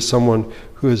you do to someone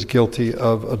who is guilty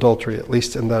of adultery, at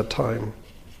least in that time.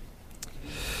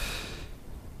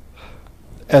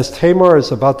 As Tamar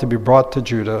is about to be brought to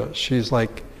Judah, she's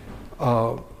like,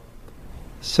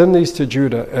 send these to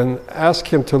Judah and ask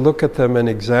him to look at them and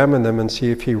examine them and see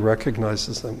if he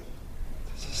recognizes them.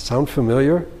 Does this sound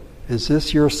familiar? Is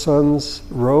this your son's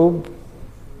robe?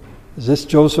 Is this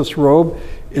Joseph's robe?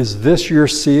 Is this your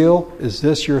seal? Is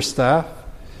this your staff?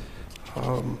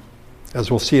 As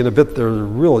we'll see in a bit, there are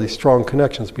really strong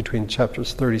connections between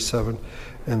chapters 37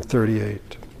 and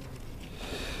 38.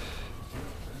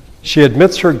 She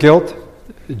admits her guilt.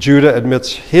 Judah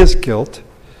admits his guilt.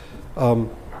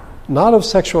 Not of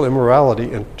sexual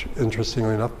immorality,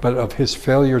 interestingly enough, but of his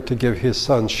failure to give his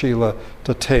son Shelah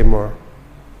to Tamar.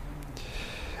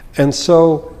 And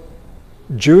so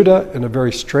Judah, in a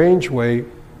very strange way,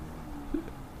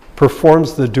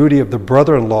 performs the duty of the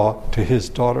brother-in-law to his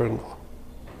daughter-in-law.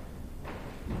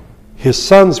 His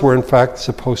sons were in fact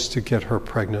supposed to get her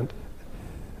pregnant.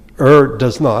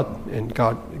 Does not, and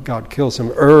God kills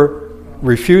him.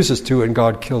 Refuses to, and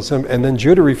God kills him. And then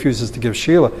Judah refuses to give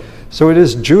Shelah. So it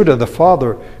is Judah, the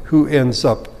father, who ends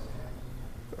up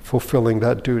fulfilling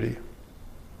that duty.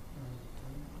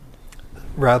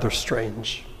 Rather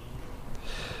strange.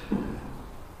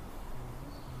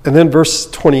 And then verse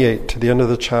 28, to the end of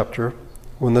the chapter,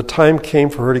 when the time came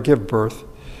for her to give birth,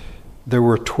 there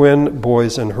were twin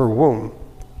boys in her womb.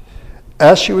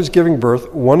 As she was giving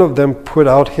birth, one of them put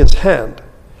out his hand.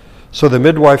 So the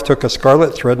midwife took a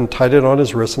scarlet thread and tied it on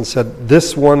his wrist and said,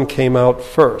 "This one came out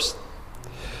first."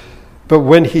 But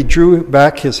when he drew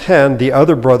back his hand, the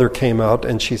other brother came out,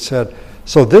 and she said,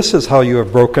 "So this is how you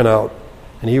have broken out."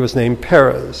 And he was named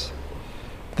Perez.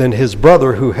 Then his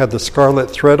brother, who had the scarlet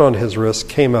thread on his wrist,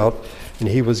 came out, and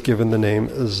he was given the name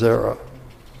Zerah.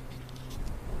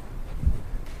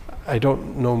 I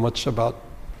don't know much about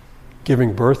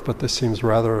giving birth, but this seems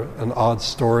rather an odd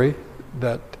story,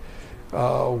 that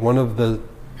one of the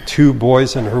two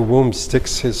boys in her womb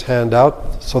sticks his hand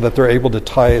out so that they're able to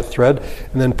tie a thread,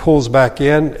 and then pulls back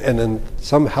in, and then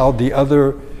somehow the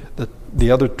other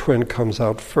twin comes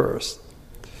out first.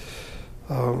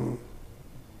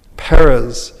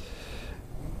 Perez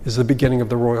is the beginning of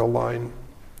the royal line.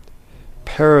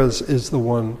 Perez is the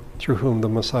one through whom the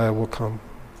Messiah will come.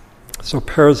 So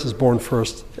Perez is born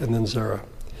first, and then Zerah.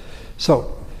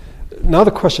 So now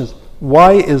the question is,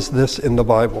 why is this in the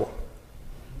Bible?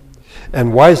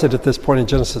 And why is it at this point in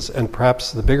Genesis? And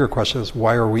perhaps the bigger question is,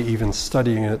 why are we even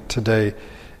studying it today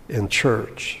in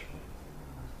church?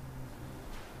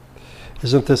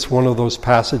 Isn't this one of those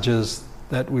passages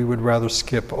that we would rather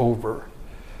skip over?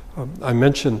 I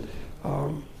mentioned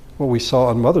what we saw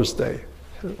on Mother's Day,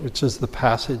 which is the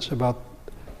passage about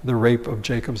the rape of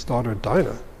Jacob's daughter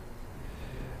Dinah.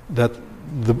 That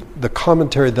the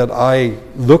commentary that I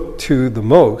look to the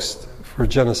most for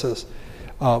Genesis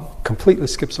completely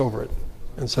skips over it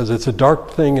and says it's a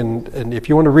dark thing, and if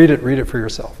you want to read it for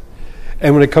yourself.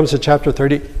 And when it comes to chapter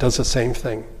 30, it does the same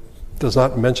thing. Does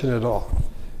not mention it at all.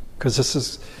 Because this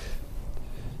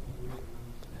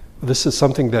is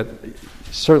something that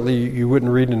certainly you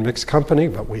wouldn't read in mixed company,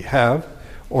 but we have,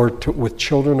 or with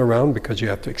children around, because you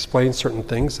have to explain certain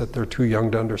things that they're too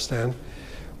young to understand.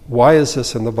 Why is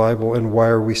this in the Bible, and why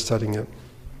are we studying it?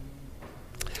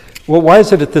 Well, why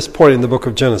is it at this point in the book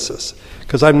of Genesis?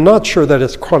 Because I'm not sure that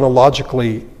it's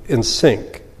chronologically in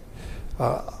sync.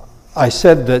 I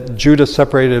said that Judah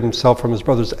separated himself from his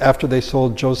brothers after they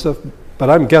sold Joseph, but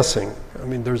I'm guessing. I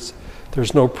mean, there's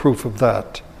no proof of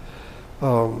that.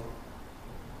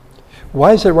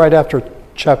 Why is it right after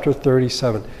chapter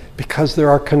 37? Because there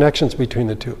are connections between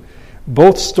the two.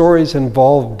 Both stories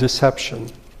involve deception.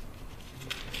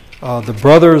 The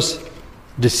brothers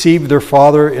deceive their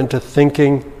father into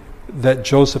thinking that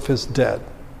Joseph is dead.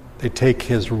 They take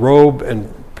his robe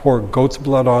and pour goat's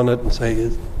blood on it and say,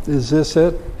 is this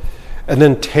it? And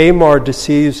then Tamar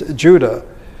deceives Judah.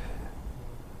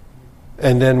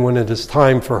 And then when it is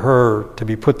time for her to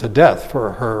be put to death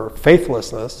for her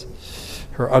faithlessness,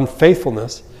 her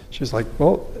unfaithfulness, she's like,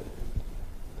 well,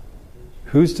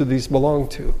 whose do these belong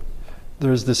to?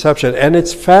 There's deception, and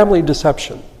it's family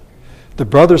deception. The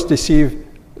brothers deceive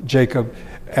Jacob,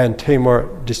 and Tamar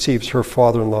deceives her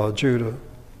father-in-law, Judah.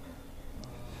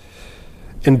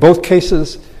 In both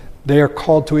cases, they are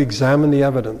called to examine the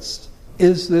evidence.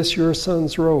 Is this your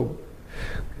son's robe?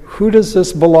 Who does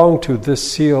this belong to,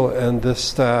 this seal and this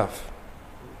staff?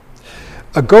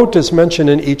 A goat is mentioned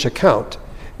in each account.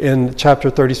 In chapter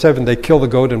 37, they kill the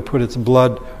goat and put its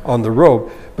blood on the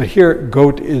robe. But here,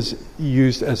 goat is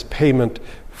used as payment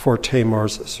for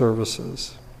Tamar's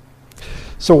services.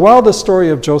 So while the story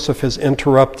of Joseph is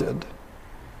interrupted,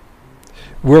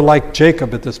 we're like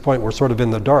Jacob at this point. We're sort of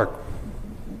in the dark.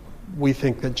 We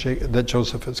think that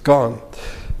Joseph is gone.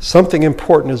 Something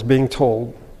important is being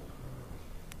told.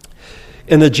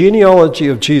 In the genealogy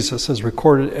of Jesus, as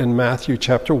recorded in Matthew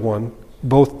chapter 1,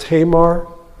 both Tamar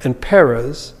and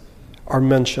Perez are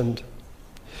mentioned.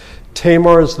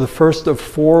 Tamar is the first of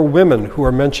 4 women who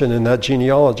are mentioned in that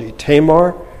genealogy.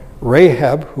 Tamar,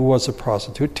 Rahab, who was a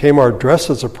prostitute. Tamar dressed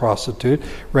as a prostitute.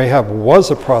 Rahab was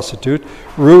a prostitute.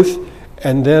 Ruth,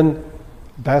 and then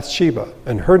Bathsheba.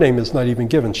 And her name is not even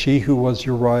given. She who was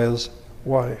Uriah's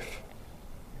wife.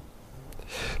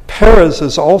 Perez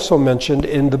is also mentioned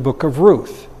in the book of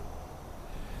Ruth.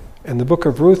 And the book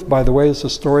of Ruth, by the way, is the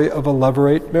story of a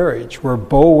levirate marriage where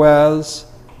Boaz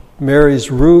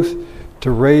marries Ruth to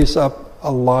raise up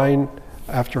a line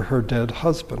after her dead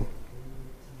husband.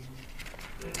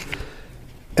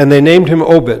 And they named him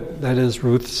Obed, that is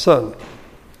Ruth's son.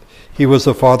 He was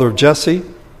the father of Jesse,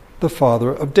 the father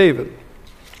of David.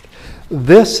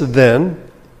 This,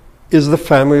 then, is the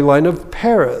family line of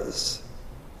Perez.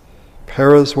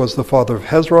 Perez was the father of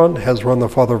Hezron, Hezron the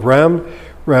father of Ram,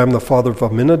 Ram the father of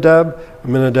Amminadab,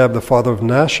 Amminadab the father of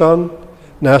Nahshon,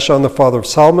 Nahshon the father of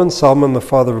Salmon, Salmon the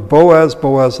father of Boaz,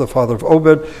 Boaz the father of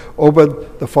Obed,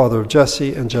 Obed the father of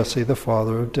Jesse, and Jesse the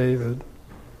father of David.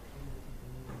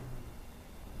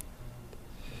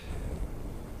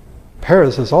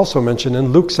 Perez is also mentioned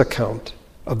in Luke's account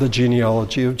of the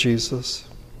genealogy of Jesus.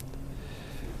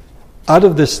 Out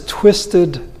of this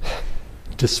twisted,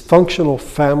 dysfunctional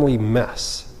family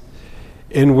mess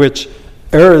in which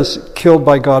Er is killed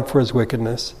by God for his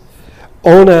wickedness,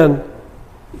 Onan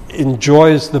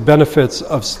enjoys the benefits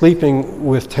of sleeping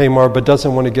with Tamar but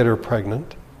doesn't want to get her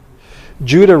pregnant.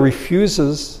 Judah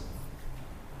refuses,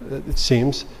 it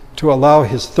seems, to allow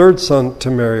his third son to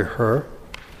marry her.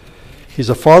 He's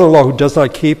a father-in-law who does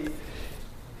not keep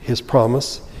his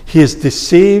promise. He is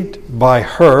deceived by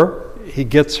her. He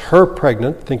gets her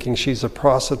pregnant, thinking she's a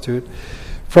prostitute.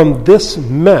 From this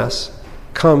mess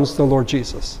comes the Lord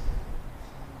Jesus.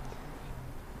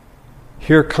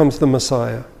 Here comes the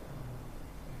Messiah.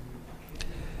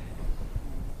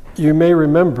 You may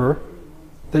remember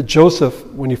that Joseph,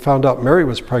 when he found out Mary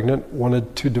was pregnant,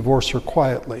 wanted to divorce her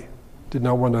quietly, did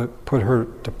not want to put her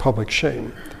to public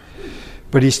shame.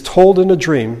 But he's told in a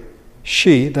dream,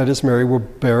 she, that is Mary, will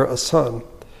bear a son,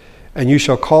 and you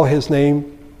shall call his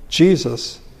name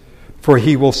Jesus, for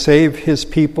he will save his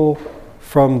people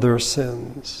from their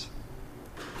sins.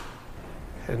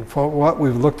 And for what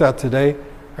we've looked at today,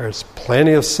 there's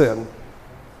plenty of sin.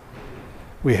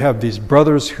 We have these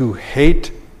brothers who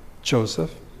hate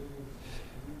Joseph.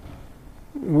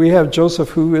 We have Joseph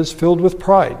who is filled with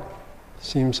pride,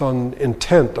 seems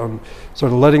intent on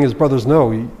sort of letting his brothers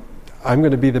know, I'm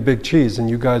going to be the big cheese and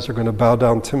you guys are going to bow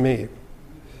down to me.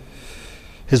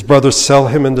 His brothers sell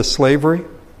him into slavery.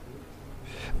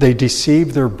 They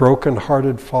deceive their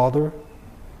broken-hearted father.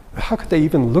 How could they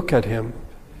even look at him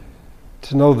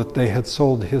to know that they had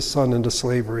sold his son into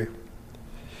slavery?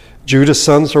 Judah's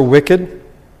sons are wicked.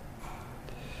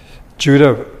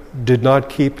 Judah did not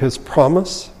keep his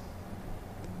promise.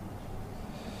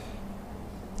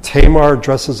 Tamar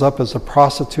dresses up as a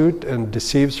prostitute and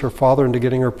deceives her father into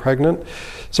getting her pregnant.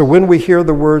 So when we hear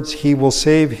the words, he will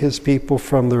save his people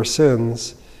from their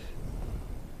sins,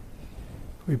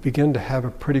 we begin to have a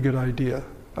pretty good idea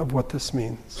of what this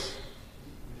means.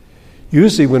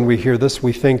 Usually when we hear this,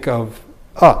 we think of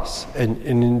us, and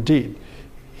indeed,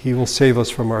 he will save us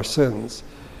from our sins.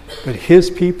 But his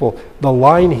people, the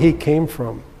line he came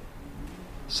from,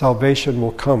 salvation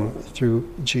will come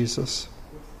through Jesus.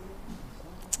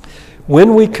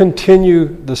 When we continue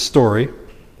the story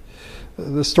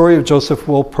of Joseph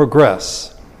will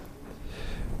progress.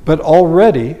 But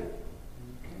already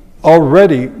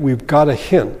we've got a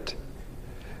hint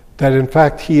that in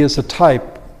fact he is a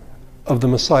type of the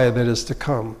Messiah that is to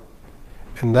come.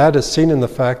 And that is seen in the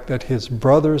fact that his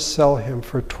brothers sell him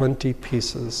for 20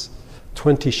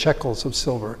 shekels of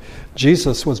silver.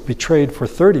 Jesus was betrayed for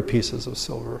 30 pieces of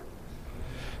silver.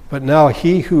 But now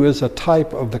he who is a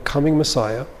type of the coming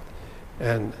Messiah,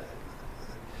 and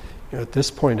At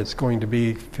this point, it's going to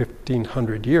be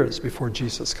 1,500 years before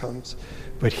Jesus comes.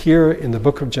 But here in the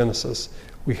book of Genesis,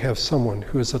 we have someone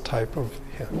who is a type of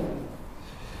him.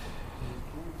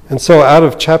 And so out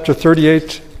of chapter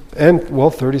 38 and,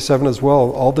 37 as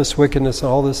well, all this wickedness and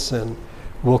all this sin,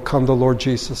 will come the Lord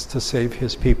Jesus to save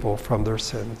his people from their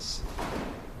sins.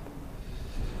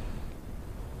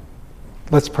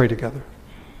 Let's pray together.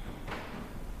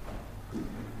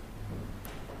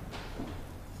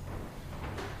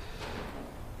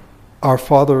 Our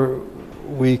Father,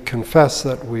 we confess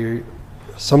that we're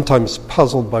sometimes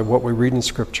puzzled by what we read in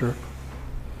Scripture,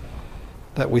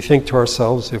 that we think to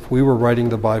ourselves, if we were writing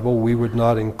the Bible, we would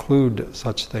not include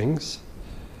such things.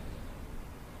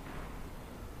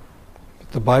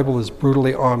 But the Bible is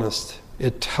brutally honest.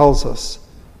 It tells us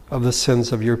of the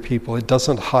sins of your people. It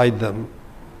doesn't hide them.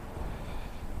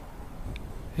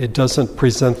 It doesn't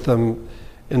present them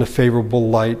in a favorable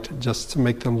light just to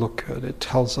make them look good. It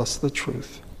tells us the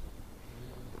truth.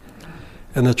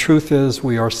 And the truth is,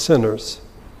 we are sinners.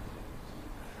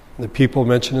 The people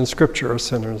mentioned in Scripture are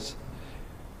sinners.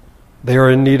 They are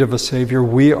in need of a Savior.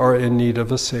 We are in need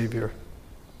of a Savior.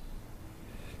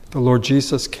 The Lord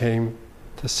Jesus came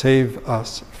to save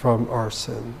us from our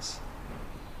sins.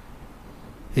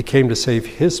 He came to save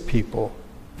his people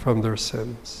from their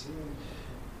sins.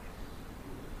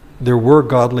 There were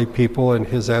godly people in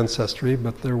his ancestry,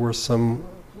 but there were some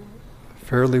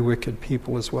fairly wicked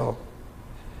people as well.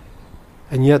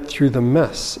 And yet, through the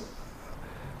mess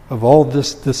of all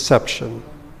this deception,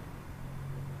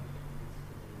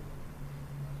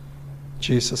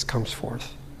 Jesus comes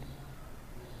forth.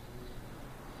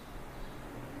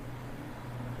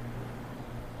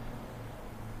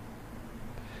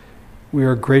 We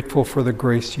are grateful for the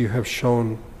grace you have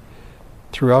shown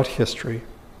throughout history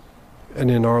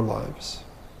and in our lives.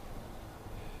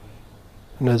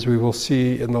 And as we will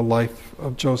see in the life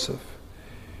of Joseph,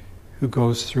 who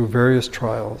goes through various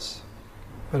trials,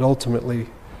 but ultimately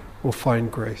will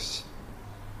find grace.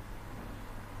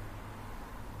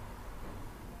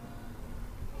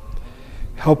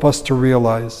 Help us to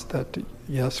realize that,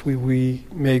 yes, we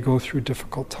may go through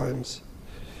difficult times,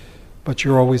 but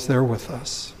you're always there with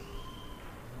us.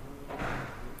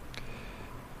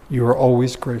 You are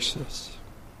always gracious,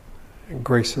 and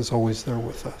grace is always there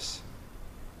with us.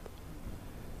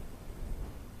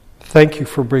 Thank you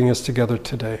for bringing us together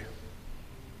today.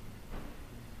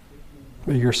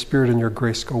 May your Spirit and your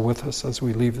grace go with us as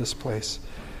we leave this place.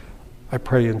 I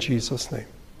pray in Jesus' name.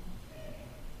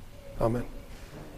 Amen.